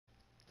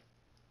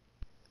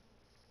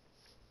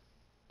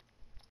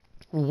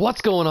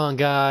What's going on,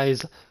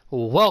 guys?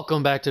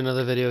 Welcome back to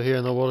another video here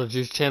on the World of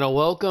Juice channel.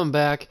 Welcome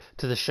back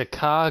to the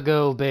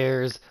Chicago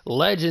Bears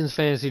Legends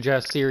Fantasy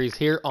Draft Series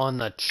here on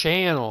the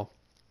channel.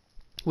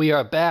 We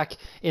are back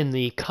in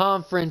the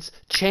conference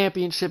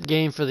championship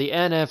game for the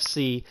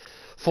NFC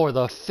for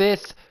the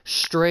 5th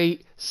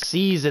straight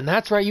season.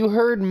 That's right, you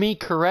heard me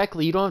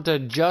correctly. You don't have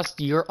to adjust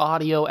your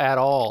audio at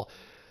all.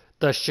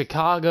 The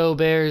Chicago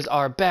Bears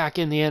are back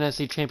in the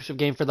NFC Championship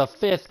game for the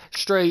 5th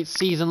straight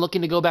season,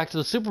 looking to go back to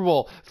the Super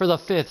Bowl for the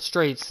 5th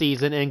straight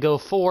season and go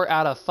 4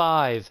 out of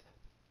 5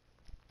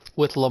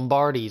 with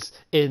Lombardies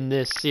in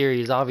this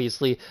series.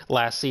 Obviously,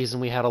 last season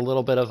we had a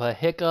little bit of a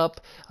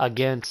hiccup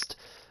against,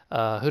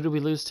 who did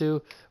we lose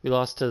to? We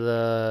lost to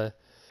the...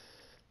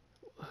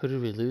 Who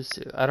did we lose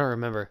to? I don't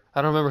remember.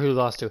 I don't remember who we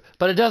lost to.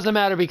 But it doesn't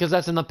matter because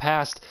that's in the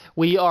past.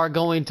 We are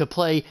going to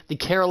play the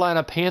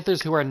Carolina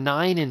Panthers, who are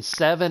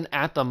 9-7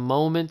 at the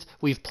moment.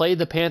 We've played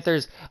the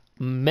Panthers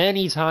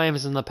many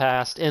times in the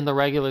past, in the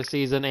regular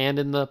season and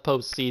in the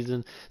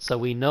postseason. So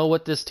we know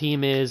what this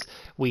team is.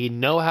 We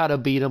know how to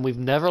beat them. We've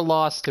never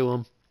lost to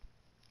them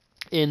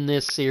in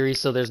this series.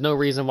 So there's no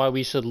reason why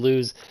we should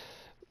lose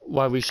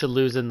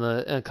in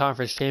the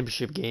conference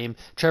championship game.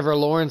 Trevor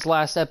Lawrence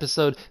last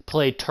episode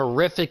played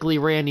terrifically.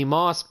 Randy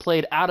Moss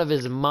played out of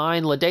his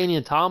mind.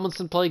 LaDainian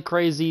Tomlinson played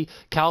crazy.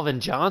 Calvin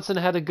Johnson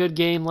had a good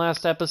game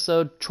last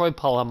episode. Troy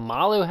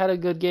Polamalu had a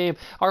good game.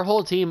 Our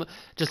whole team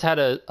just had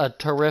a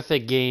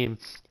terrific game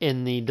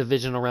in the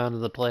divisional round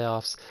of the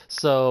playoffs.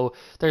 So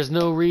there's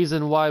no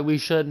reason why we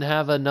shouldn't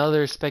have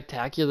another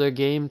spectacular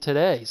game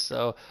today.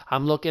 So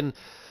I'm looking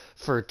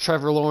for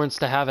Trevor Lawrence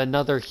to have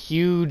another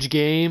huge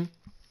game.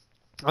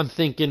 I'm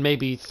thinking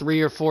maybe 3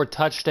 or 4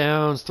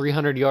 touchdowns,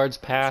 300 yards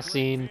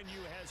passing,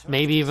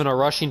 maybe even a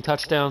rushing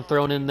touchdown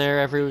thrown in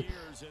there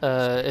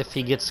if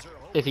he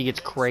gets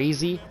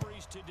crazy.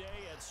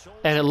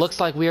 And it looks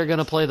like we are going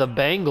to play the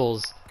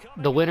Bengals.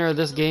 The winner of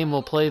this game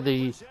will play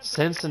the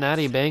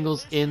Cincinnati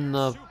Bengals in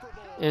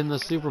the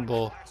Super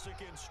Bowl.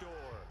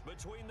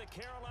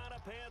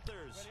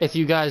 If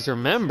you guys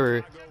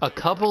remember, a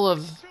couple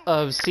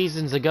of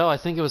seasons ago, I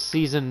think it was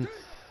season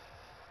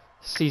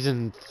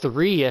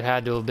 3 it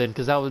had to have been,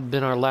 because that would have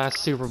been our last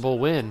Super Bowl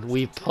win.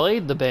 We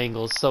played the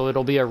Bengals, so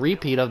it'll be a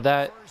repeat of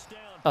that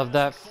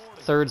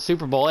third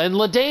Super Bowl. And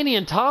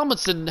LaDainian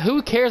Tomlinson,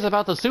 who cares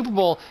about the Super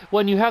Bowl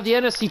when you have the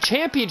NFC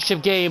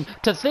Championship game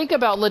to think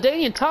about?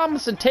 LaDainian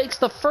Tomlinson takes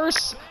the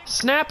first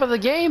snap of the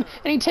game,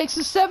 and he takes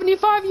it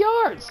 75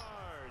 yards.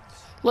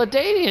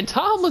 LaDainian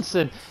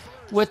Tomlinson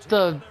with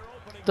the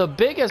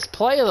biggest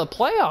play of the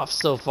playoffs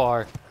so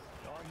far.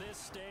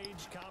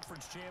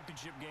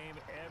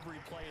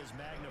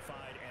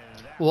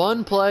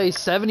 One play,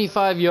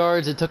 75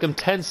 yards. It took him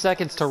 10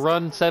 seconds to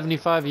run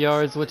 75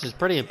 yards, which is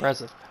pretty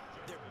impressive.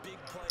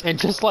 And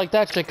just like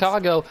that,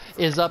 Chicago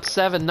is up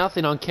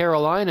 7-0 on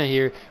Carolina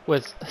here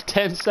with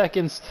 10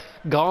 seconds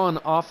gone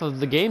off of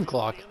the game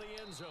clock.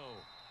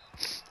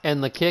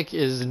 And the kick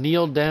is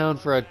kneeled down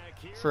for a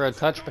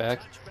touchback.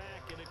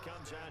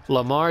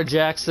 Lamar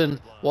Jackson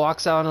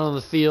walks out on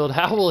the field.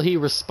 How will he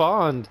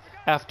respond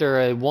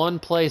after a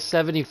one-play,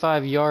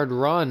 75-yard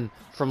run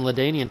from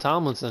LaDainian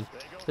Tomlinson?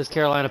 This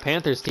Carolina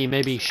Panthers team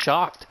may be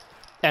shocked.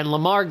 And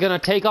Lamar gonna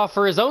take off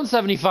for his own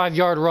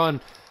 75-yard run.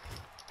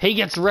 He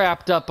gets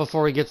wrapped up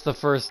before he gets the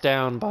first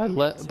down by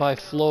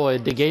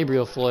Floyd,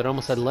 DeGabriel Floyd.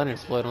 Almost had Leonard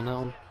Floyd on that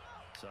one.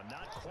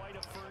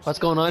 What's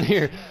going on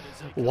here?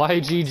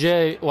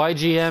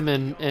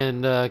 YGM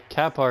and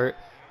Caphart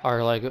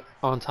are like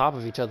on top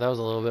of each other. That was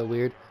a little bit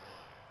weird.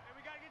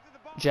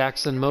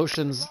 Jackson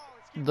motions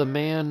the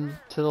man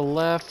to the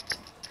left.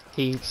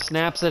 He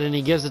snaps it and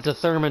he gives it to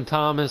Thurman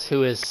Thomas,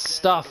 who is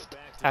stuffed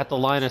at the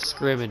line of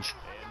scrimmage.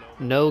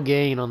 No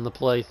gain on the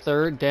play.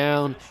 3rd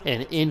down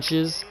and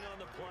inches.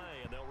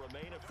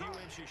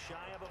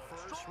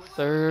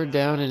 3rd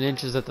down and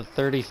inches at the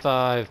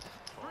 35.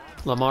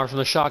 Lamar from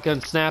the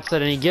shotgun snaps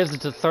it and he gives it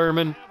to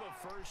Thurman,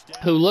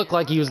 who looked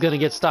like he was going to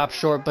get stopped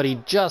short, but he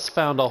just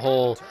found a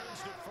hole.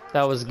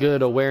 That was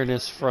good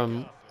awareness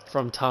from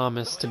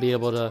Thomas to be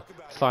able to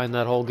find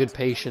that hole. Good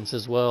patience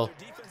as well.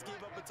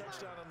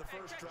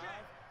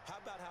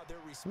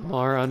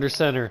 Lamar under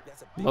center.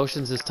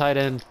 Motions his tight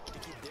end.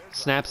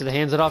 Snaps it,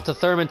 hands it off to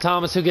Thurman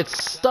Thomas, who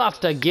gets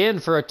stuffed again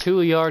for a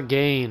 2-yard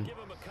gain.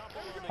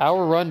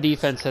 Our run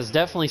defense has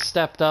definitely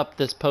stepped up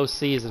this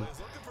postseason.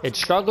 It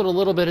struggled a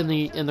little bit in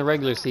the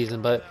regular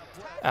season, but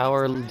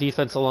our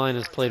defensive line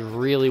has played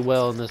really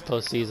well in this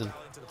postseason.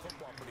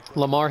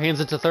 Lamar hands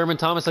it to Thurman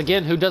Thomas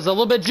again, who does a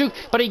little bit of juke,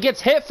 but he gets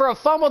hit for a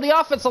fumble. The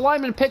offensive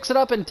lineman picks it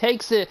up and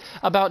takes it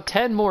about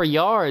 10 more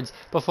yards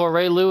before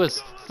Ray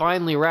Lewis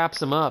finally wraps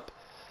him up.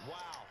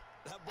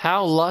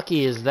 How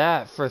lucky is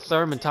that for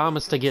Thurman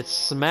Thomas to get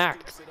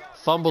smacked,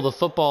 fumble the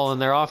football,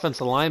 and their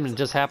offensive lineman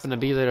just happened to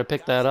be there to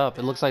pick that up.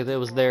 It looks like it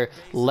was their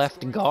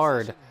left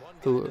guard,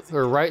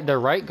 their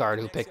right guard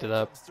who picked it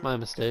up. My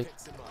mistake.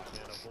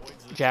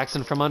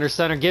 Jackson from under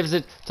center gives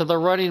it to the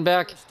running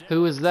back.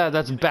 Who is that?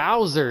 That's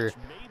Bowser.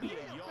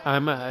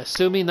 I'm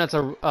assuming that's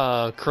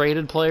a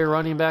created player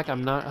running back.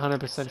 I'm not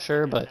 100%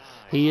 sure, but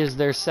he is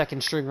their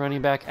second string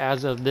running back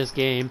as of this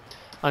game.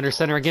 Under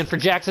center again for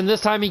Jackson. This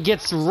time he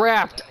gets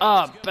wrapped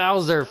up.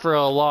 Bowser for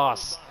a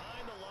loss.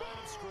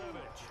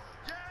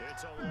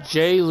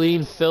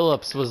 Jaylene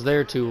Phillips was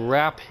there to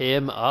wrap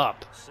him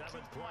up.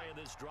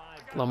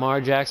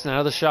 Lamar Jackson out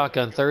of the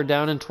shotgun. 3rd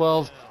down and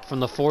 12 from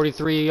the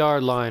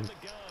 43-yard line.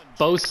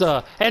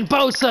 Bosa. And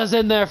Bosa's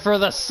in there for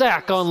the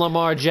sack on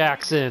Lamar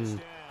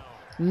Jackson.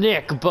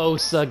 Nick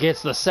Bosa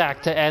gets the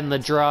sack to end the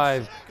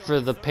drive for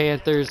the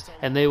Panthers,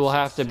 and they will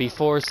have to be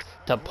forced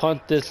to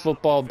punt this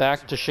football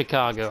back to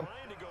Chicago.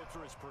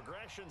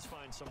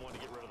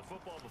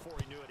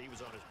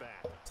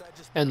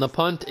 And the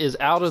punt is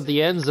out of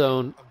the end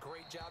zone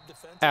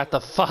at the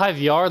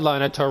 5-yard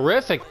line. A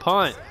terrific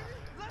punt.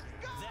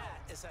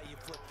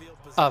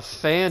 A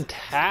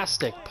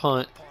fantastic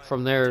punt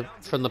from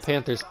the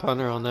Panthers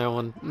punter on that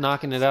one,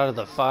 knocking it out of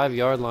the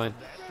 5-yard line.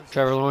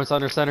 Trevor Lawrence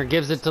under center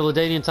gives it to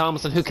LaDainian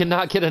Tomlinson, who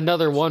cannot get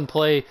another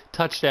one-play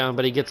touchdown,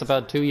 but he gets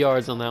about 2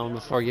 yards on that one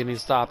before getting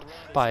stopped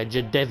by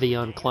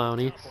Jadeveon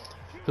Clowney,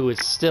 who is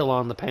still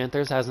on the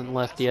Panthers, hasn't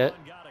left yet.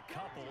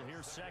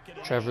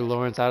 Trevor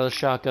Lawrence out of the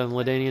shotgun.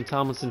 LaDainian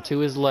Tomlinson to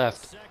his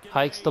left,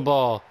 hikes the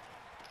ball,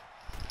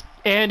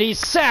 and he's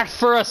sacked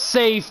for a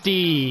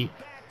safety.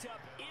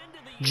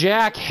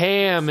 Jack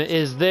Ham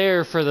is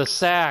there for the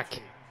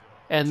sack,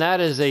 and that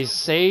is a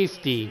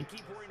safety.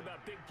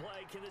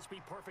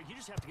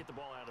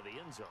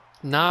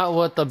 Not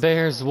what the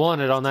Bears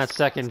wanted on that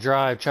second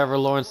drive. Trevor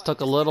Lawrence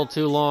took a little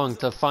too long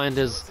to find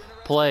his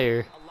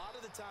player,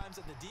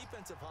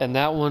 and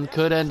that one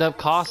could end up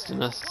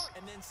costing us.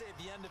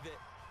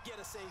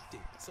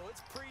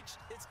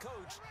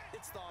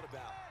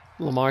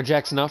 Lamar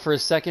Jackson out for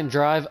his second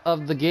drive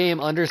of the game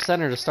under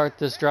center to start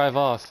this drive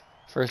off.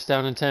 1st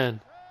down and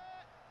 10.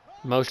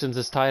 Motions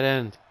his tight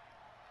end.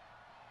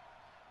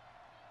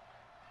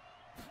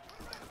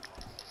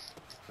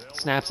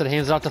 Snaps it,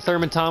 hands it off to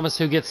Thurman Thomas,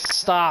 who gets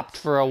stopped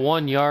for a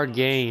 1-yard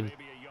gain.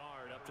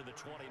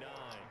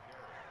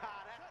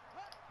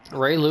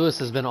 Ray Lewis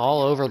has been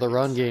all over the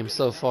run game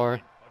so far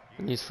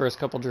in these first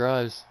couple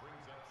drives.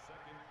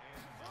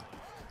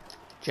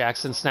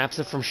 Jackson snaps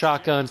it from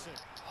shotgun,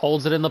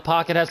 holds it in the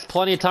pocket, has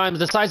plenty of time,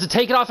 decides to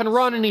take it off and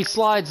run, and he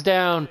slides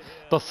down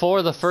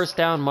before the 1st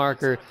down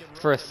marker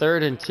for a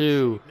 3rd and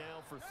 2.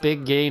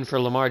 Big gain for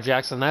Lamar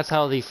Jackson. That's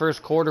how the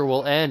first quarter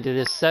will end. It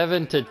is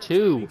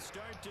 7-2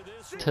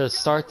 to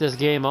start this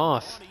game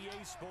off.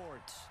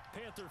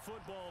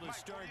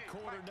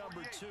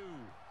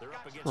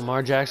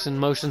 Lamar Jackson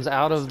motions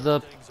out of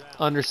the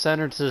under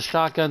center to the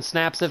shotgun,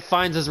 snaps it,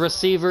 finds his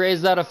receiver.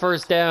 Is that a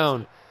 1st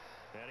down?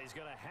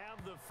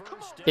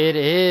 It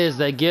is.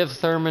 They give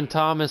Thurman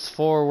Thomas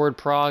forward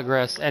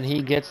progress, and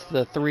he gets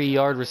the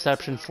 3-yard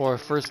reception for a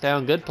 1st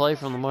down. Good play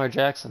from Lamar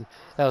Jackson.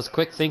 That was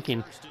quick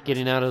thinking,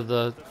 getting out of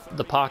the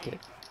pocket.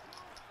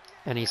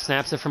 And he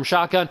snaps it from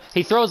shotgun.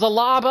 He throws a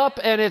lob up,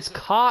 and it's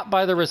caught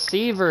by the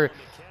receiver.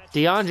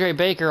 DeAndre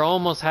Baker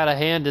almost had a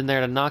hand in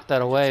there to knock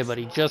that away, but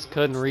he just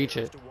couldn't reach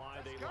it.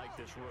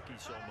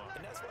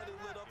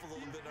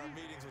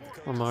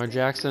 Lamar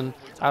Jackson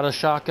out of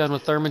shotgun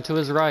with Thurman to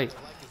his right.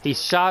 He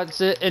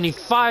shots it, and he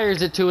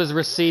fires it to his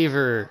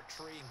receiver.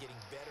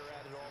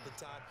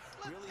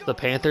 The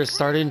Panthers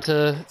starting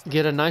to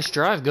get a nice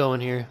drive going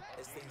here.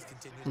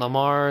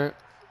 Lamar,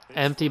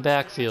 empty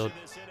backfield,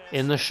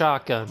 in the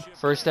shotgun.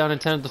 1st down and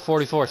 10 at the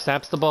 44.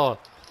 Snaps the ball.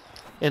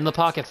 In the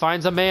pocket,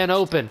 finds a man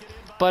open,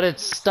 but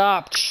it's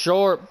stopped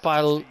short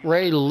by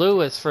Ray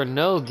Lewis for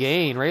no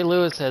gain. Ray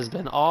Lewis has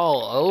been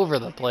all over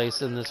the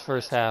place in this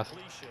first half.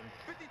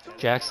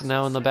 Jackson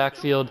now in the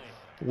backfield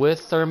with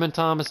Thurman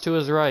Thomas to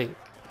his right.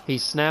 He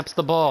snaps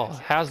the ball,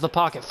 has the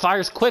pocket,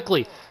 fires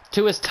quickly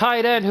to his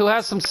tight end, who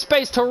has some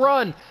space to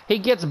run. He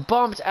gets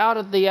bumped out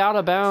of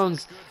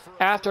bounds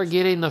after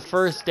getting the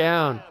 1st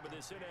down.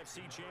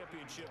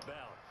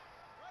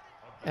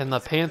 And the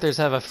Panthers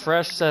have a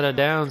fresh set of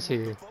downs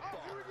here.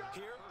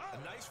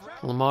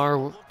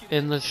 Lamar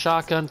in the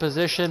shotgun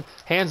position,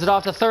 hands it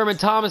off to Thurman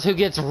Thomas, who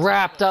gets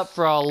wrapped up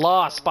for a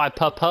loss by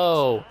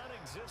Papo.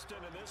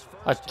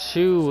 A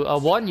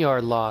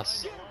 1-yard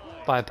loss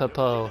by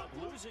Papo.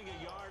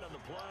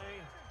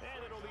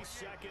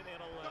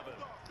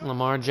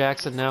 Lamar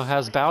Jackson now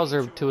has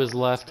Bowser to his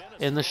left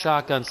in the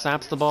shotgun,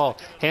 snaps the ball,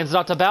 hands it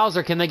off to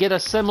Bowser. Can they get a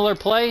similar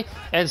play?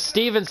 And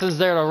Stevenson's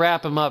there to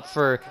wrap him up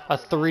for a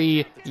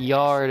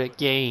 3-yard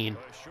gain.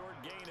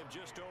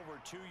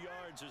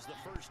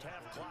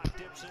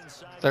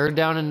 3rd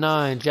down and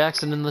 9.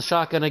 Jackson in the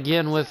shotgun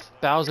again with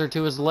Bowser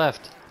to his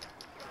left.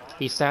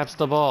 He snaps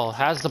the ball,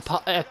 has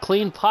a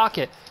clean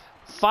pocket,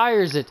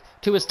 fires it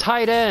to his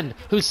tight end,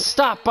 who's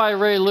stopped by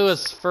Ray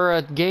Lewis for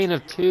a gain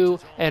of 2,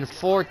 and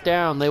 4th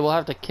down. They will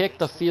have to kick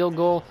the field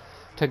goal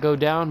to go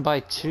down by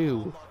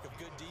 2.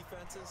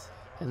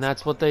 And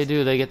that's what they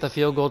do. They get the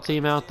field goal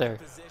team out there.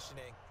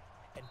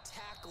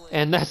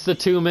 And that's the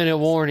 2-minute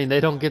warning. They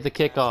don't get the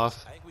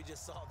kickoff.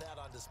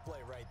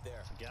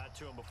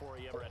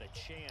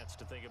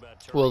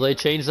 Will they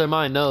change their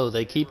mind? No,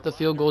 they keep the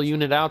field goal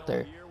unit out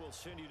there.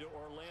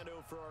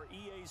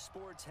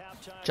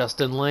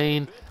 Justin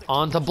Lane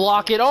on to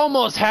block it.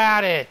 Almost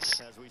had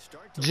it.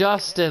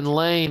 Justin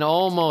Lane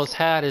almost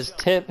had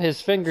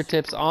his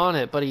fingertips on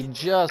it, but he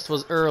just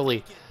was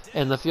early.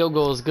 And the field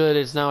goal is good.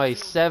 It's now a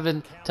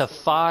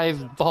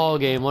 7-5 ball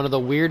game. One of the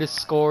weirdest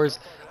scores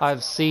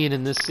I've seen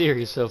in this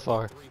series so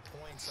far.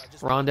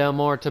 Rondale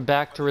Moore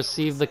back to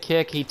receive the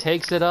kick. He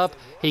takes it up.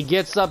 He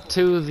gets up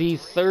to the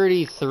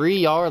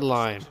 33-yard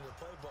line.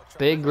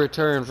 Big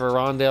return for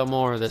Rondale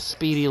Moore, the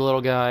speedy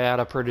little guy out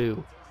of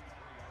Purdue.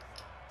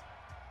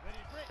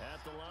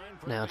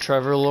 Now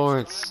Trevor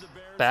Lawrence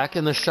back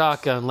in the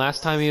shotgun.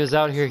 Last time he was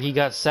out here, he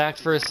got sacked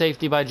for a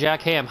safety by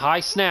Jack Ham.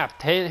 High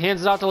snap.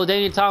 Hands it out to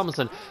LaDainian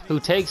Tomlinson, who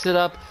takes it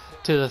up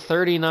to the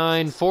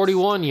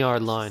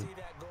 41-yard line.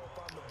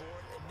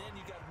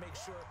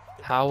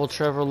 How will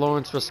Trevor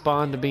Lawrence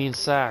respond to being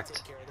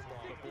sacked?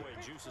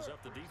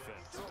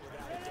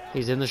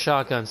 He's in the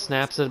shotgun.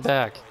 Snaps it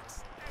back.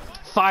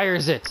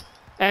 Fires it.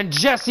 And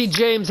Jesse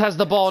James has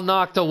the ball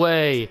knocked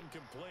away.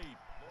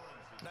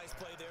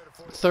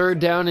 3rd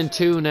down and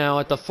 2 now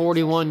at the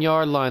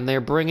 41-yard line. They're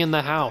bringing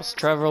the house.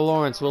 Trevor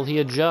Lawrence, will he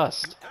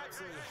adjust?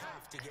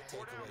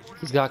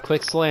 He's got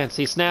quick slants.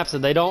 He snaps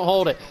it. They don't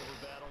hold it.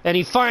 And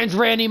he finds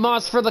Randy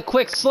Moss for the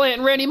quick slant.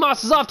 And Randy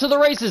Moss is off to the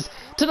races.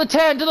 To the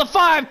 10, to the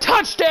 5.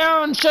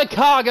 Touchdown,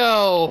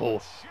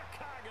 Chicago!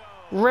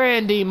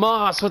 Randy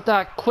Moss with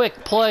that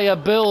quick play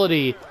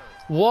ability.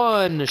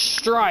 1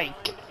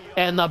 strike.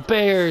 And the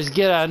Bears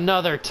get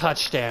another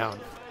touchdown.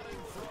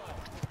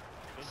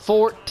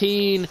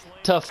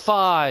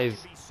 14-5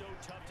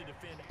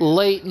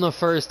 late in the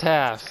first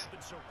half.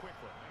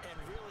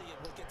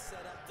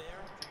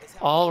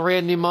 All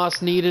Randy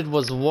Moss needed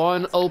was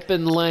 1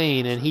 open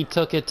lane, and he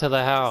took it to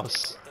the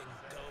house.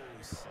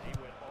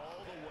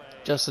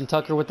 Justin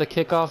Tucker with the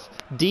kickoff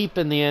deep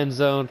in the end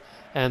zone,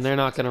 and they're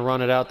not going to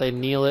run it out. They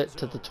kneel it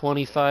to the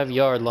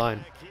 25-yard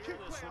line.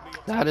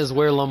 That is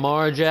where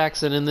Lamar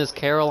Jackson in this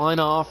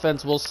Carolina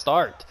offense will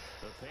start.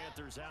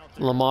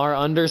 Lamar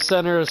under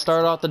center to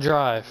start off the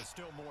drive.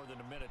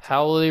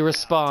 How will he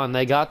respond?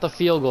 They got the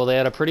field goal. They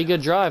had a pretty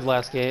good drive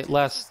last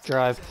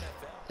drive.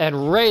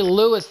 And Ray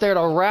Lewis there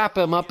to wrap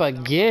him up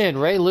again.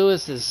 Ray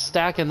Lewis is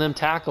stacking them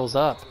tackles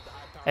up.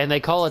 And they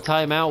call a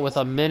timeout with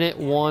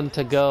 1:01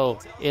 to go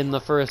in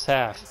the first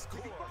half.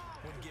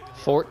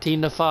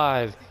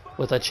 14-5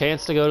 with a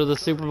chance to go to the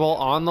Super Bowl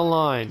on the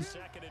line.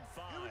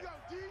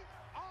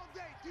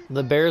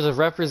 The Bears have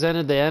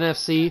represented the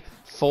NFC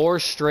 4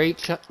 straight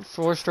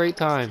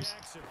times.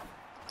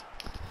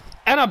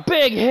 And a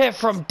big hit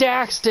from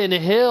Daxton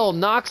Hill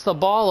knocks the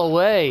ball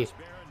away.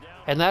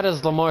 And that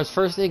is Lamar's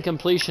first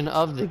incompletion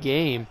of the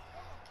game.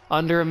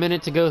 Under a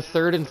minute to go,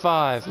 3rd and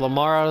 5.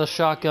 Lamar out of the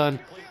shotgun.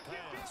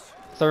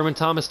 Thurman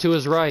Thomas to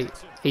his right.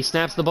 He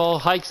snaps the ball,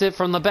 hikes it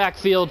from the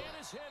backfield.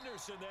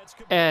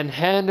 And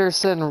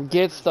Henderson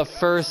gets the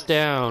first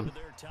down.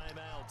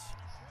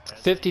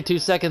 52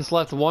 seconds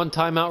left, 1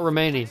 timeout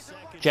remaining.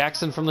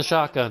 Jackson from the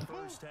shotgun.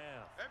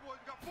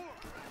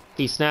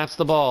 He snaps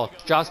the ball,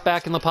 drops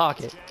back in the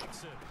pocket.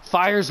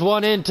 Fires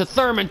one in to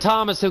Thurman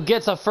Thomas, who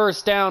gets a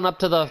first down up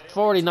to the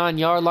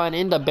 49-yard line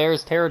into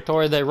Bears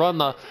territory. They run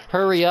the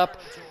hurry up.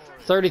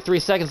 33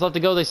 seconds left to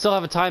go. They still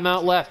have a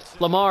timeout left.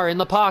 Lamar in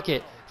the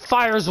pocket.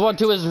 Fires one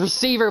to his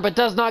receiver, but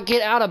does not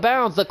get out of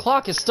bounds. The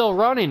clock is still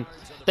running.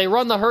 They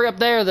run the hurry up.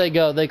 There they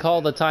go. They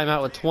call the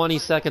timeout with 20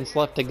 seconds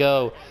left to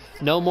go.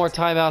 No more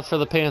timeouts for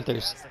the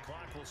Panthers.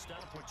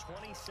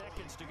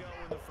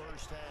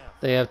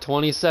 They have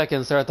 20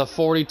 seconds. They're at the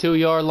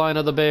 42-yard line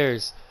of the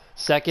Bears.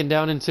 2nd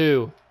down and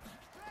 2.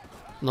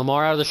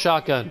 Lamar out of the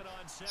shotgun.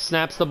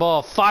 Snaps the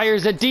ball.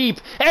 Fires it deep.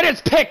 And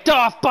it's picked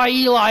off by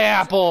Eli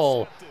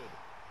Apple.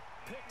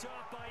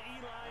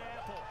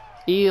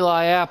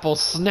 Eli Apple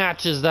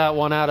snatches that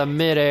one out of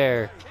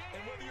midair.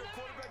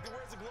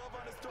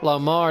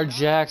 Lamar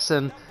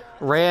Jackson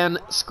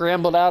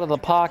scrambled out of the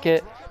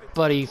pocket,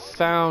 but he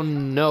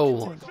found no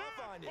one.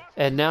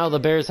 And now the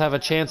Bears have a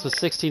chance with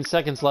 16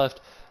 seconds left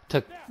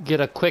to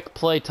get a quick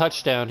play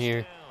touchdown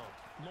here.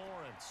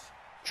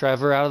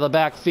 Trevor out of the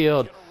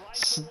backfield.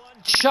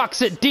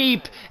 Chucks it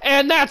deep,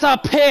 and that's a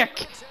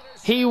pick!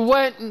 He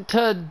went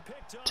to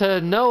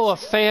Noah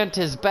Fant,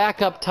 his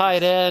backup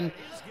tight end,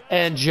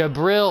 and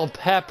Jabril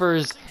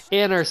Peppers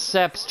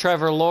intercepts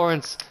Trevor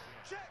Lawrence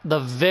the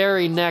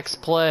very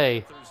next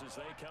play.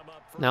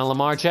 Now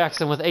Lamar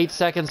Jackson with 8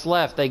 seconds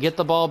left. They get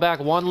the ball back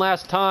one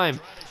last time.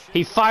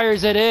 He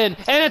fires it in,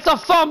 and it's a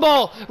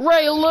fumble!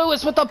 Ray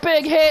Lewis with a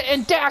big hit,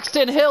 and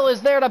Daxton Hill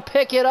is there to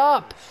pick it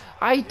up.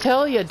 I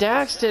tell you,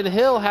 Daxton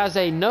Hill has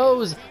a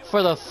nose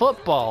for the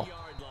football.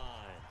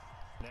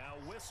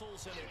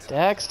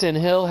 Daxton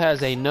Hill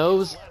has a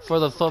nose for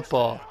the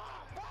football.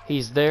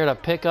 He's there to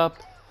pick up.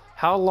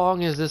 How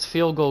long is this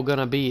field goal going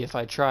to be if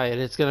I try it?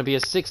 It's going to be a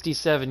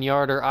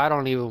 67-yarder. I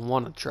don't even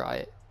want to try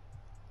it.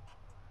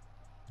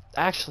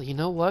 Actually, you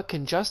know what?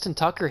 Can Justin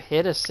Tucker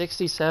hit a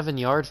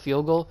 67-yard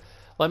field goal?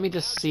 Let me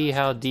just see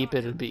how deep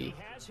it would be.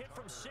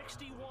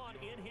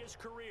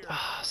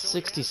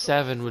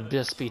 67 would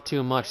just be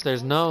too much.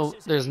 There's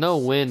no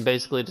wind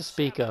basically to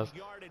speak of.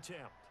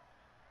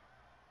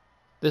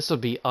 This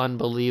would be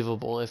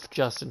unbelievable if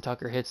Justin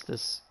Tucker hits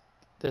this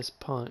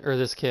punt or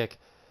this kick.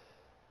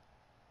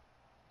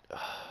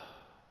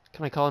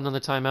 Can I call another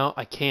timeout?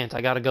 I can't.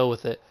 I got to go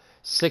with it.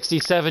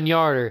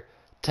 67-yarder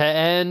to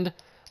end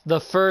the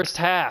first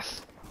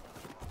half.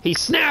 He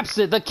snaps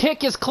it. The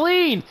kick is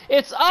clean.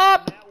 It's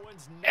up.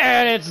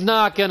 And it's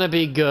not going to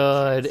be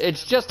good.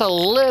 It's just a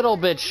little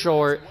bit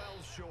short.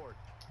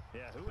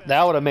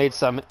 That would have made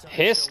some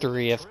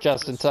history if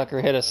Justin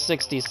Tucker hit a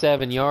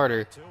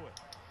 67-yarder.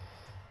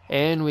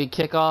 And we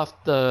kick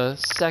off the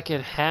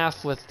second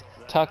half with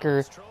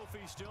Tucker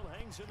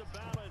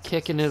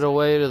kicking it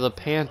away to the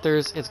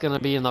Panthers. It's going to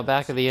be in the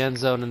back of the end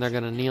zone, and they're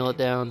going to kneel it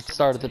down.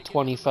 Start at the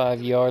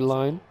 25-yard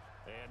line.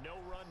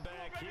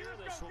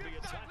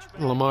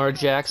 Lamar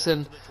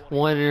Jackson,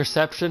 one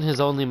interception, his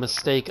only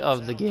mistake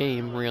of the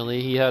game,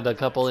 really. He had a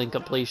couple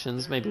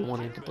incompletions, maybe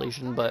one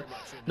incompletion, but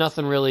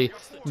nothing really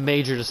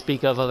major to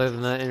speak of other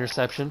than that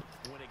interception.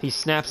 He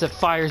snaps it,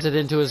 fires it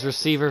into his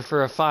receiver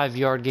for a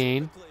 5-yard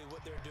gain.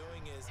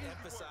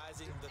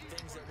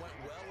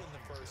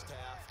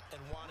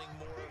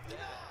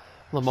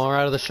 Lamar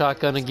out of the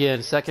shotgun again.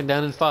 2nd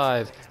down and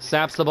 5.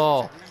 Snaps the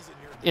ball.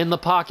 In the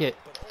pocket.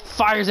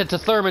 Fires it to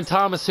Thurman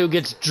Thomas, who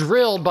gets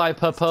drilled by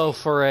Popo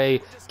for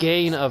a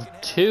gain of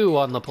 2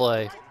 on the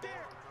play.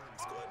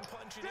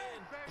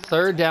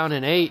 3rd down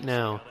and 8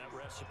 now.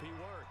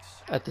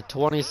 At the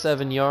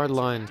 27-yard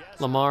line.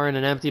 Lamar in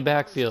an empty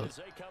backfield.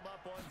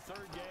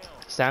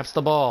 Snaps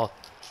the ball.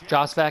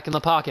 Drops back in the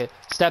pocket.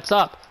 Steps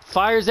up.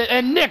 Fires it.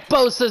 And Nick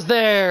Bosa's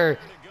there.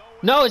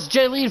 No, it's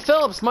Jaleen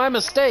Phillips. My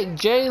mistake.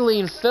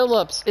 Jaleen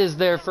Phillips is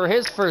there for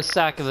his first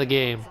sack of the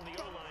game.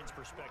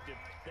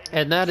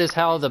 And that is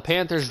how the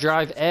Panthers'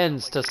 drive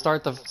ends to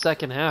start the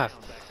second half.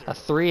 A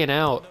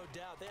 3-and-out.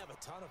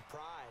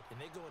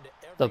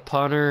 The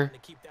punter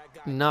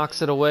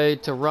knocks it away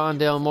to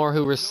Rondale Moore,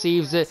 who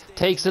receives it,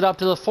 takes it up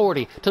to the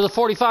 40, to the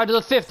 45, to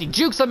the 50.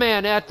 Jukes a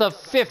man at the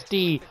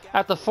 50,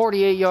 at the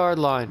 48-yard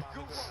line.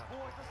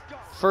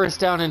 1st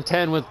down and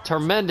 10 with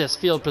tremendous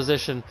field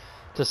position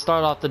to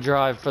start off the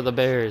drive for the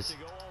Bears.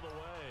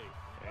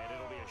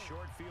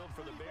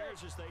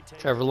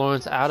 Trevor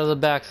Lawrence out of the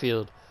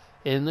backfield.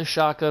 In the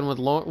shotgun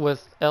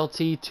with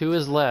LT to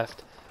his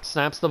left.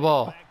 Snaps the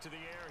ball.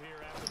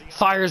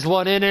 Fires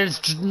one in and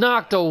it's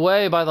knocked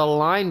away by the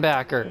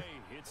linebacker.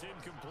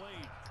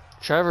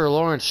 Trevor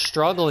Lawrence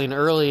struggling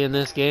early in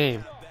this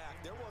game.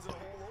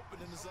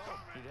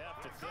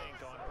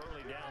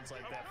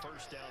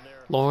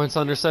 Lawrence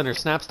under center.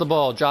 Snaps the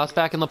ball. Drops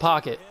back in the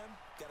pocket.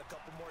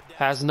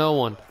 Has no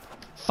one.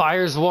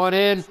 Fires one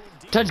in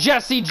to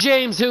Jesse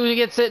James, who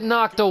gets it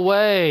knocked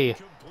away.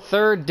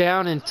 3rd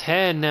down and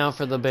 10 now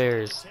for the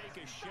Bears.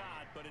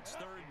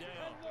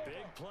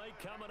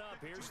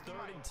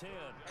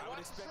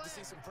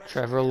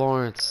 Trevor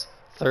Lawrence.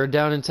 3rd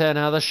down and 10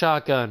 out of the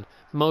shotgun.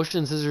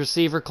 Motions his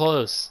receiver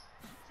close.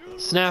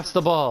 Snaps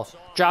the ball.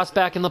 Drops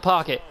back in the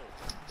pocket.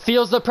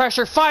 Feels the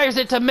pressure. Fires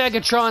it to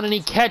Megatron, and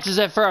he catches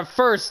it for a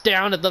 1st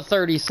down at the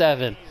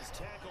 37.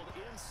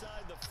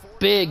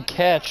 Big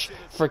catch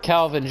for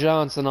Calvin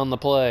Johnson on the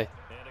play. And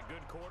a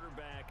good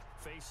quarterback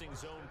facing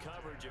zone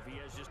coverage. If he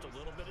has just a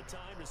little bit of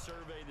time to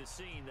survey the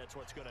scene, that's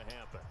what's going to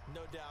happen.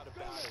 No doubt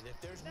about it.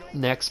 If there's no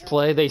Next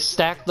play, they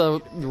stack the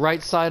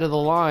right side of the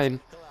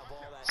line.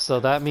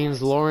 So that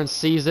means Lawrence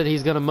sees it.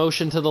 He's going to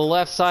motion to the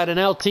left side,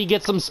 and LT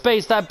gets some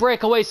space. That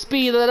breakaway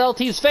speed that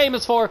LT's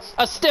famous for.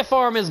 A stiff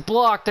arm is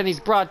blocked, and he's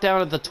brought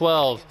down at the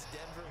 12.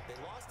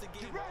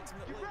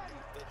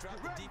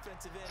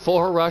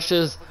 4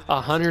 rushes,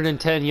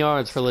 110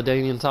 yards for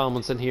LaDainian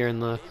Tomlinson here in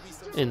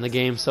the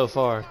game so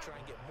far.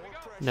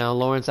 Now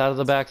Lawrence out of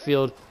the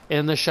backfield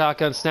in the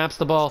shotgun, snaps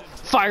the ball,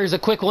 fires a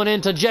quick one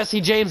into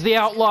Jesse James. The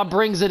outlaw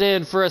brings it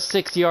in for a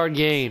 6-yard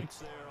gain.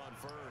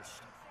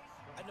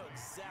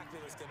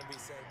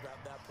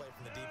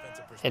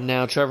 And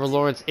now Trevor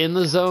Lawrence in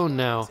the zone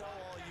now.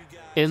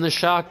 In the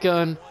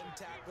shotgun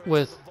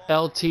with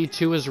LT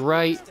to his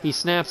right. He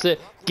snaps it,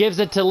 gives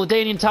it to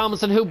LaDainian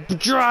Tomlinson, who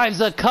drives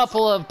a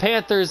couple of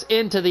Panthers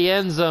into the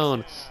end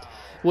zone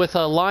with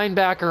a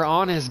linebacker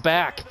on his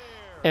back.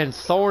 And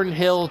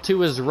Thornhill to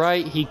his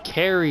right. He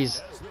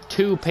carries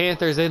 2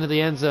 Panthers into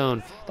the end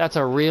zone. That's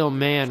a real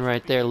man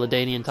right there,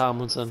 LaDainian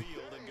Tomlinson.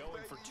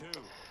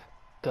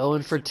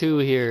 Going for 2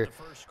 here.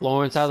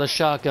 Lawrence out of the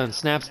shotgun,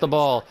 snaps the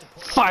ball,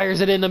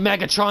 fires it into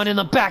Megatron in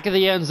the back of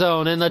the end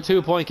zone, and the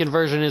 2-point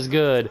conversion is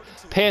good.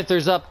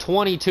 Panthers up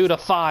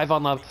 22-5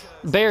 on the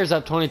Bears,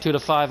 up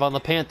 22-5 on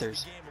the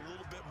Panthers.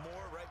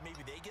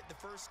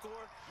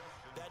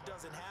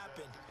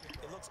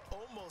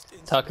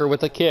 Tucker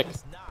with a kick.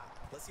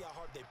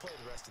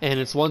 And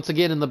it's once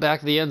again in the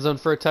back of the end zone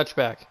for a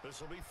touchback.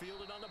 This will be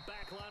fielded on the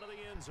back line of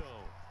the end zone.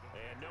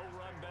 And no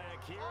run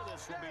back here.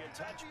 This will be a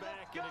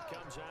touchback, and it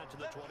comes out to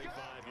the 25-yard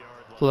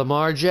line.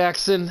 Lamar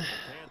Jackson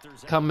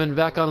coming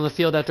back on the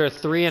field after a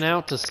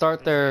 3-and-out to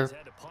start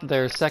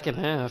their second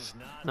half.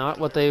 Not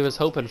what they was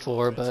hoping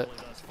for, but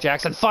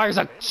Jackson fires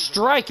a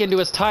strike into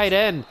his tight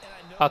end.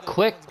 A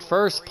quick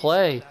first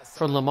play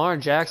from Lamar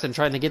Jackson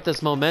trying to get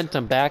this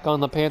momentum back on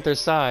the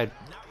Panthers side.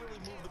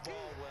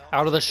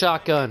 Out of the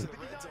shotgun.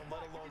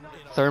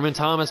 Thurman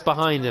Thomas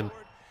behind him.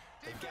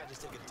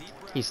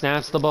 He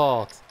snaps the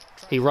ball.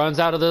 He runs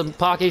out of the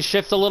pocket,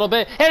 shifts a little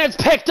bit, and it's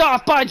picked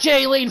off by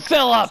Jaylene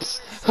Phillips,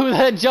 who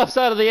then jumps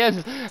out of the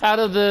end, out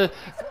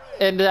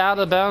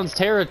of bounds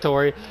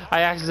territory.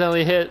 I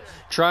accidentally hit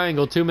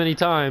triangle too many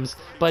times,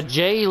 but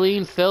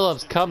Jaylene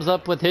Phillips comes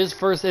up with his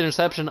first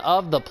interception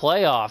of the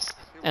playoffs,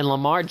 and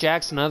Lamar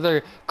Jackson,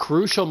 another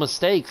crucial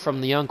mistake from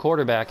the young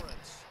quarterback.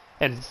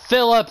 And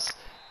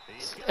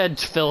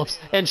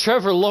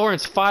Trevor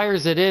Lawrence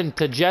fires it in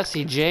to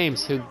Jesse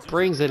James, who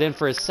brings it in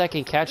for his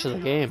second catch of the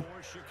game.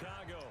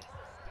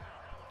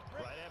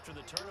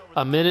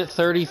 A minute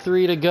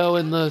 33 to go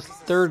in the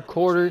third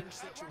quarter.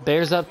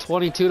 Bears up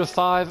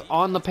 22-5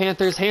 on the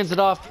Panthers. Hands it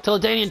off to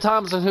LaDainian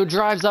Tomlinson, who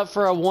drives up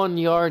for a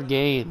 1-yard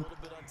gain.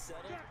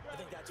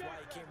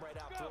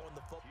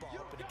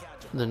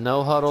 The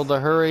no huddle, the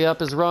hurry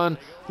up is run.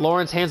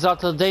 Lawrence hands off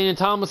to LaDainian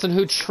Tomlinson,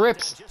 who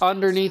trips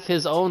underneath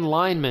his own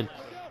lineman.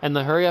 And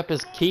the hurry up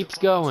keeps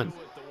going.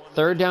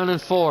 3rd down and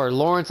 4.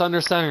 Lawrence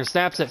under center.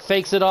 Snaps it,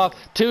 fakes it off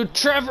to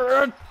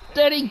Trevor.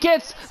 Then he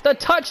gets the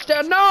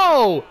touchdown.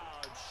 No!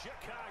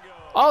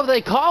 Oh,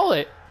 they call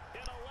it.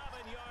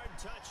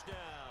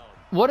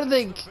 What is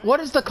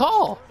the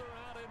call?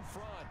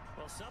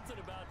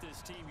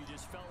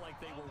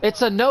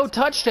 It's a no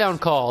touchdown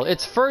call.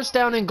 It's 1st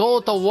down and goal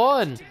at the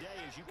 1.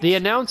 The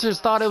announcers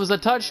thought it was a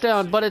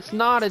touchdown, but it's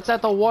not. It's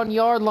at the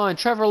 1-yard line.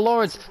 Trevor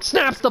Lawrence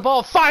snaps the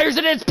ball, fires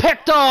it, it's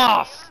picked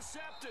off.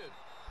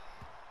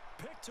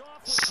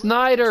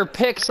 Snyder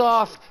picks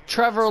off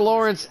Trevor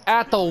Lawrence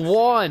at the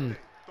 1.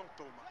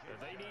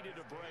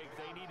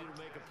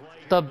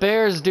 The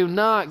Bears do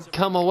not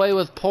come away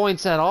with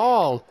points at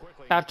all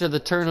after the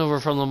turnover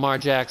from Lamar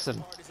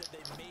Jackson.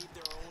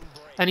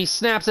 And he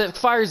snaps it,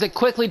 fires it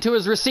quickly to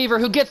his receiver,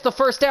 who gets the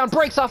 1st down,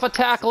 breaks off a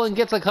tackle, and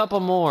gets a couple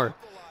more.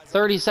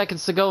 30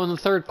 seconds to go in the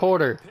third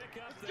quarter.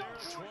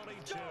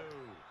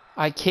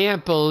 I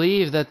can't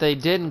believe that they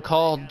didn't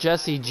call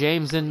Jesse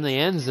James in the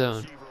end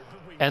zone.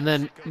 And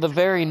then the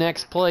very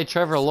next play,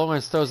 Trevor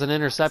Lawrence throws an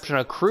interception,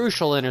 a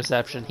crucial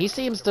interception. He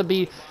seems to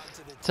be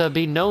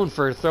known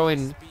for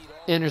throwing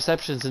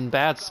interceptions in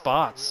bad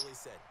spots.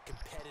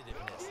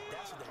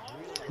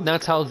 And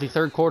that's how the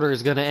third quarter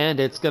is going to end.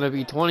 It's going to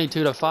be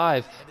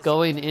 22-5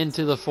 going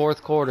into the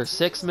fourth quarter.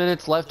 6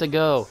 minutes left to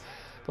go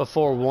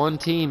before one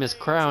team is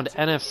crowned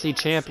NFC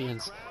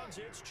champions.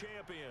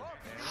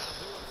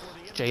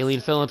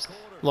 Jaylene Phillips,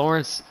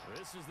 Lawrence,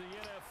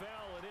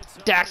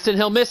 Daxton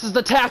Hill misses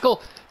the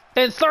tackle,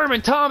 and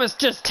Thurman Thomas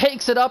just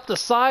takes it up the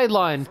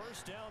sideline,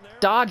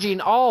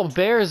 dodging all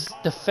Bears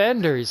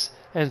defenders.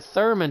 And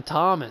Thurman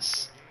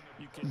Thomas,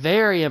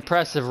 very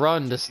impressive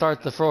run to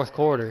start the fourth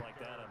quarter.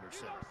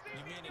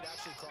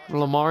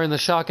 Lamar in the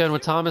shotgun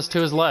with Thomas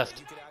to his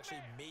left.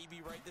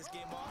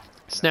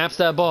 Snaps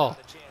that ball.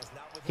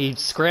 He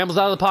scrambles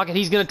out of the pocket.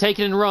 He's going to take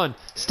it and run.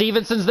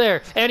 Stevenson's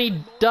there, and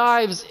he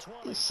dives,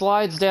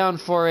 slides down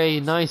for a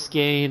nice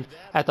gain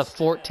at the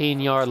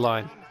 14-yard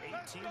line.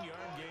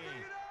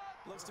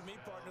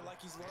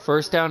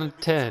 1st down and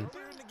 10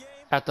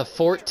 at the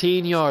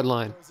 14-yard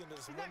line.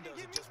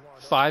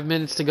 5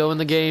 minutes to go in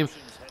the game.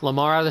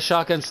 Lamar out of the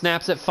shotgun,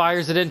 snaps it,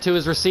 fires it into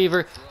his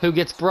receiver, who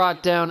gets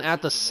brought down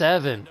at the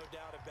 7.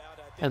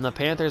 And the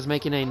Panthers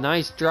making a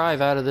nice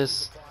drive out of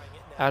this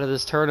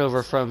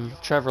turnover from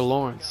Trevor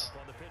Lawrence.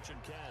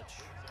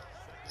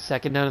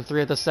 2nd down and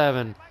 3 at the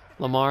 7.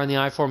 Lamar in the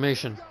I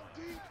formation.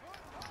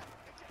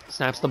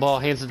 Snaps the ball,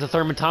 hands it to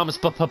Thurman Thomas,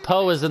 but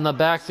Popo is in the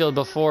backfield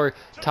before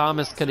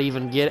Thomas could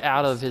even get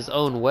out of his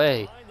own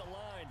way.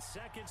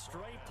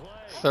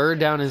 3rd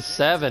down and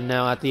 7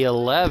 now at the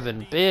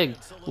 11. Big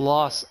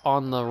loss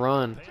on the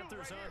run.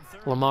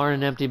 Lamar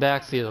in an empty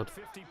backfield.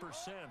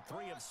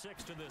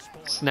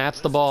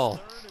 Snaps the ball.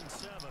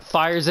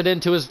 Fires it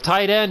into his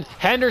tight end,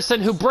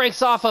 Henderson, who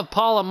breaks off of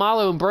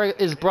Polamalu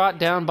and is brought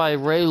down by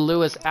Ray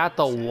Lewis at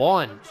the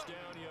 1.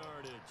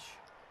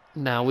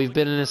 Now, we've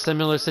been in a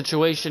similar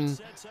situation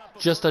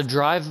just a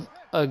drive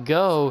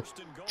ago.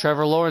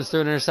 Trevor Lawrence threw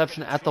an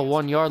interception at the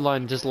 1-yard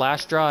line just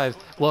last drive.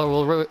 What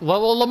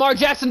will Lamar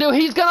Jackson do?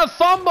 He's going to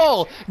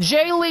fumble.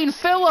 Jaylene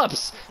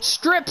Phillips,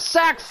 strip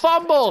sack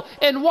fumble,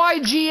 and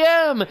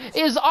YGM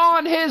is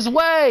on his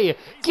way.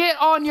 Get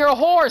on your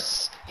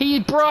horse. He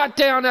brought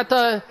down at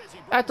the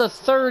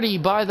 30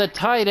 by the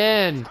tight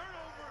end.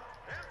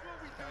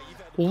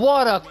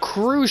 What a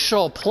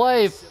crucial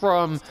play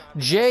from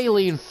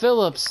Jaylene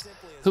Phillips,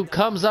 who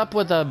comes up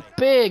with a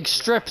big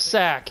strip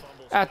sack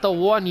at the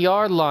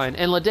 1-yard line.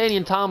 And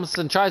LaDainian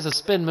Tomlinson tries a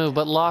spin move,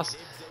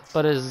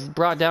 but is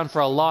brought down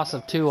for a loss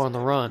of 2 on the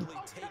run.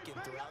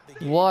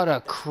 What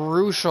a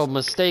crucial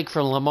mistake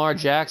from Lamar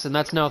Jackson.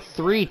 That's now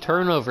 3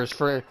 turnovers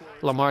for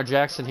Lamar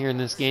Jackson here in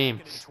this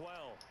game,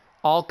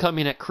 all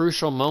coming at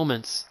crucial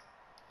moments.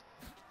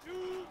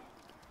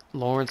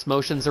 Lawrence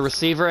motions the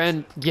receiver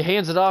and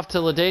hands it off to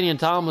LaDainian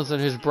Tomlinson,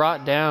 who's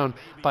brought down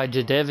by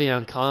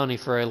Jadeveon Clowney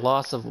for a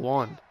loss of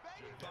 1.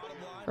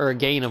 Or a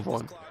gain of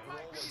 1.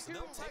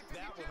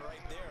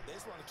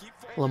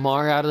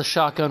 Lamar out of the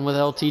shotgun with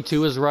LT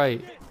to his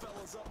right.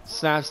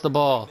 Snaps the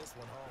ball.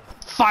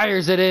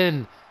 Fires it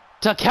in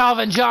to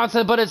Calvin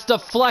Johnson, but it's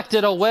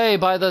deflected away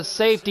by the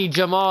safety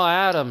Jamal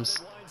Adams.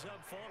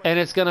 And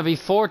it's going to be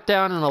 4th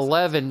down and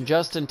 11.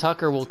 Justin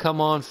Tucker will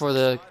come on for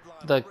the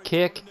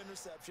kick.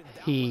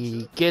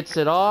 He gets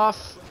it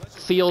off.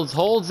 Fields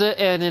holds it,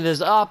 and it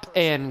is up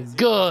and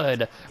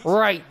good.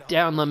 Right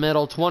down the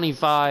middle,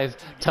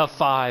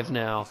 25-5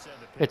 now.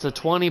 It's a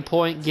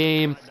 20-point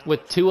game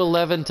with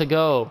 2:11 to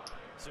go.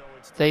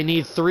 They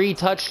need 3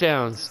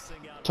 touchdowns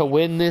to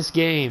win this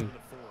game.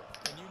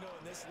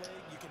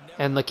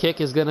 And the kick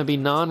is going to be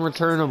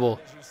non-returnable.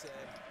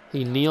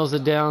 He kneels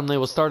it down. They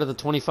will start at the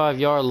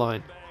 25-yard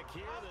line.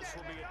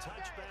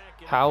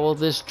 How will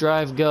this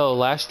drive go?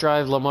 Last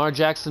drive, Lamar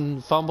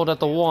Jackson fumbled at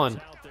the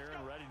 1.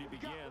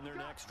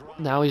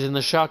 Now he's in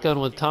the shotgun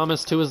with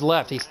Thomas to his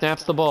left. He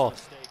snaps the ball.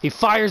 He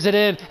fires it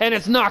in, and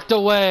it's knocked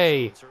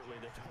away.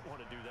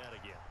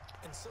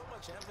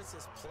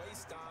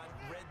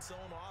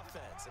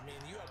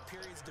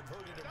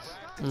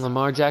 And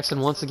Lamar Jackson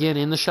once again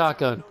in the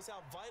shotgun.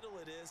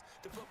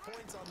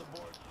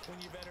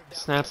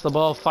 Snaps the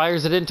ball,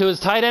 fires it into his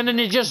tight end, and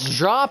he just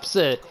drops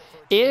it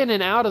in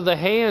and out of the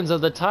hands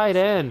of the tight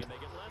end.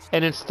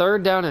 And it's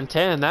 3rd down and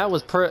 10. That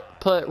was put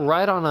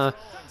right on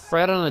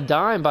a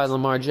dime by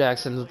Lamar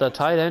Jackson. The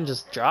tight end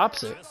just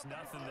drops it.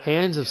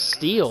 Hands of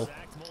steel.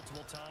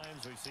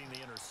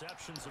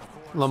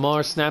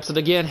 Lamar snaps it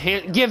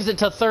again, gives it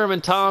to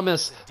Thurman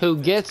Thomas, who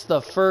gets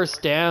the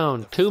 1st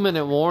down.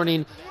 2-minute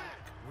warning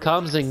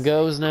comes and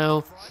goes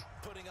now.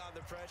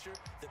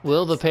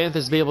 Will the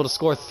Panthers be able to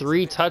score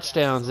 3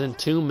 touchdowns in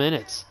 2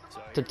 minutes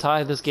to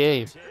tie this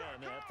game?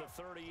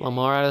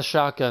 Lamar out of the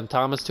shotgun.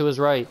 Thomas to his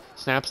right.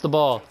 Snaps the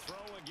ball.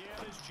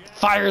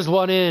 Fires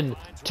one in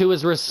to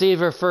his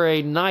receiver for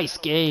a nice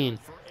gain.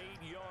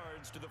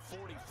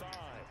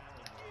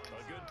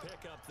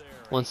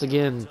 Once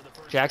again,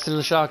 Jackson in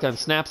the shotgun.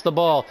 Snaps the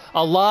ball.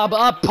 A lob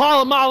up.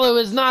 Polamalu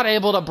is not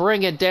able to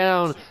bring it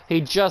down.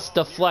 He just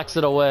deflects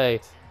it away.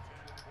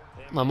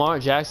 Lamar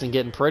Jackson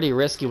getting pretty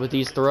risky with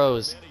these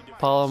throws.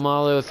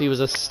 Polamalu, if he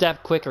was a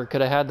step quicker, could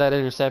have had that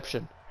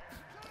interception.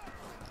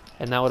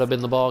 And that would have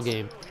been the ball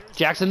game.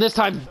 Jackson this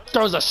time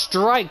throws a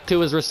strike to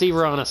his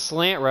receiver on a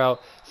slant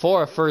route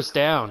for a 1st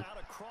down.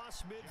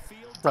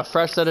 A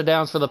fresh set of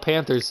downs for the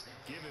Panthers.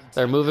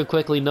 They're moving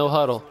quickly, no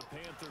huddle.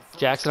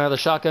 Jackson out of the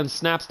shotgun,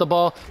 snaps the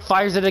ball,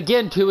 fires it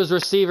again to his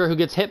receiver, who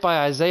gets hit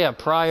by Isaiah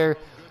Pryor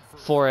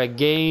for a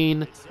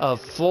gain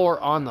of 4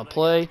 on the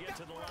play.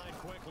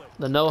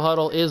 The no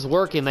huddle is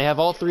working. They have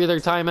all 3 of their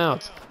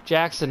timeouts.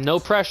 Jackson, no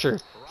pressure,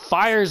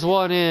 fires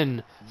one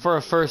in for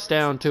a 1st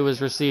down to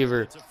his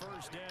receiver.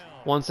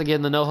 Once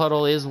again, the no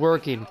huddle is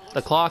working.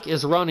 The clock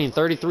is running.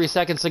 33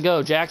 seconds to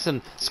go.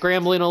 Jackson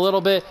scrambling a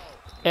little bit,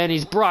 and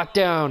he's brought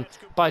down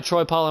by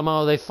Troy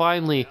Polamalu. They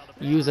finally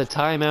use a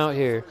timeout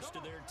here.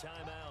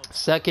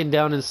 2nd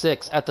down and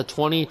 6 at the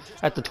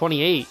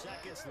 28.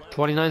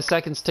 29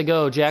 seconds to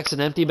go. Jackson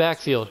empty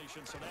backfield.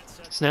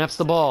 Snaps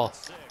the ball.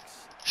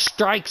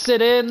 Strikes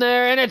it in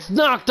there, and it's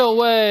knocked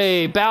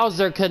away.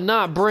 Bowser could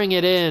not bring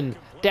it in.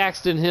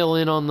 Daxton Hill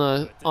in on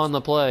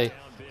the play.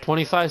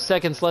 25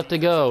 seconds left to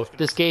go.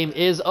 This game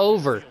is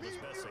over.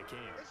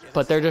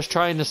 But they're just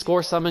trying to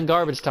score some in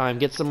garbage time.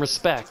 Get some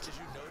respect.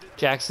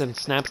 Jackson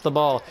snaps the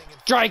ball.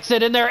 Strikes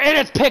it in there, and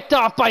it's picked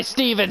off by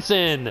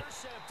Stevenson.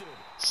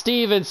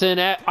 Stevenson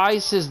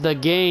ices the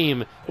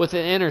game with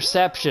an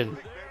interception.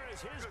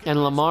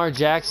 And Lamar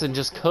Jackson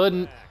just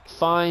couldn't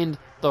find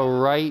the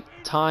right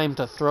time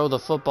to throw the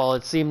football.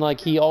 It seemed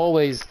like he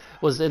always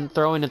was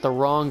throwing at the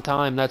wrong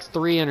time. That's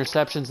 3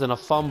 interceptions and a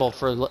fumble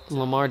for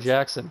Lamar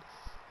Jackson.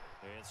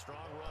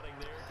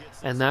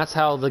 And that's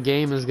how the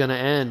game is going to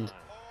end.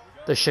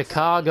 The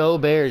Chicago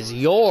Bears,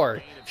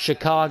 your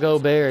Chicago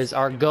Bears,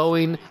 are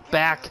going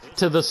back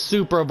to the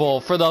Super Bowl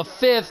for the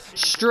 5th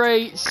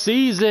straight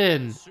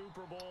season.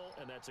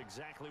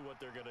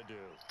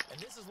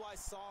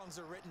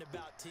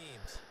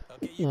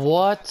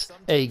 What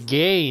a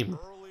game.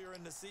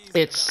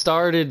 It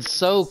started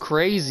so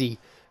crazy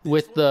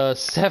with the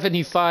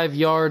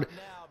 75-yard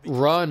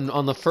run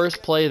on the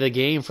first play of the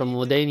game from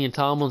LaDainian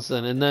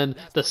Tomlinson, and then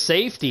the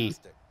safety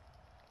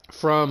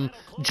from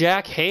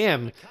Jack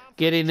Ham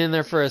getting in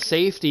there for a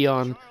safety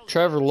on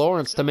Trevor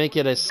Lawrence to make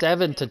it a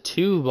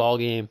 7-2 ball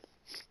game.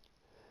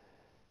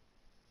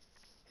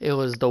 It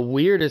was the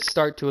weirdest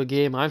start to a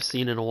game I've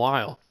seen in a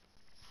while.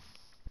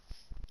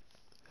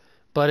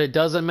 But it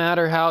doesn't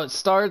matter how it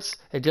starts,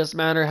 it just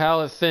matters how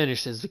it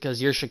finishes,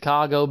 because your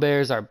Chicago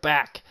Bears are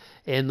back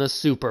in the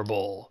Super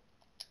Bowl.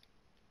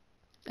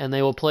 And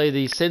they will play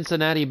the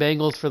Cincinnati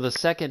Bengals for the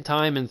 2nd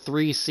time in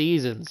 3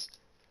 seasons.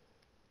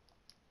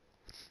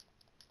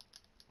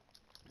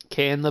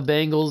 Can the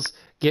Bengals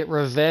get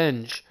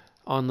revenge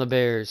on the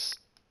Bears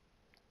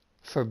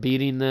for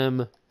beating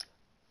them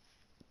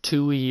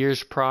 2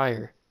 years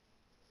prior?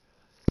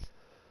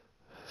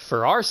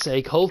 For our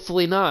sake,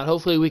 hopefully not.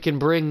 Hopefully we can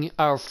bring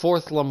our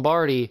 4th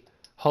Lombardi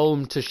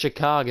home to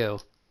Chicago.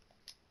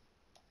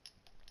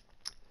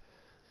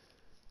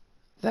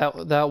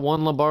 That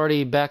one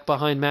Lombardi back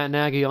behind Matt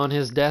Nagy on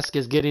his desk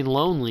is getting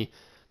lonely.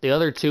 The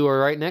other two are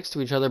right next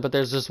to each other, but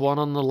there's just one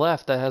on the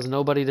left that has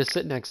nobody to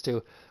sit next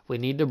to. We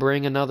need to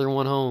bring another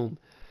one home.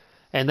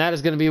 And that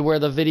is going to be where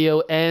the video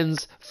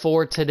ends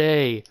for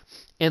today.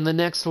 In the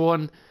next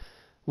one,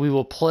 we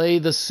will play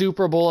the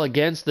Super Bowl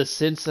against the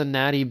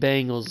Cincinnati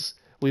Bengals.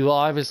 We will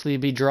obviously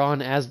be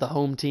drawn as the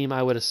home team,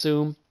 I would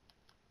assume.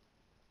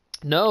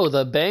 No,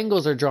 the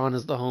Bengals are drawn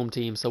as the home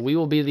team, so we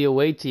will be the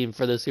away team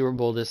for the Super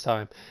Bowl this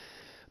time.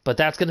 But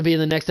that's going to be in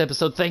the next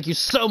episode. Thank you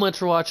so much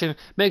for watching.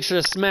 Make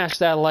sure to smash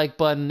that like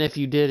button if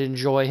you did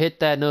enjoy. Hit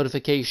that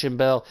notification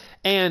bell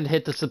and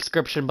hit the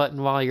subscription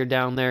button while you're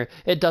down there.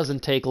 It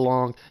doesn't take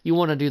long. You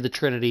want to do the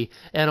Trinity.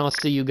 And I'll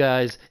see you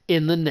guys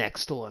in the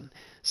next one.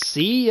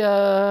 See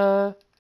ya!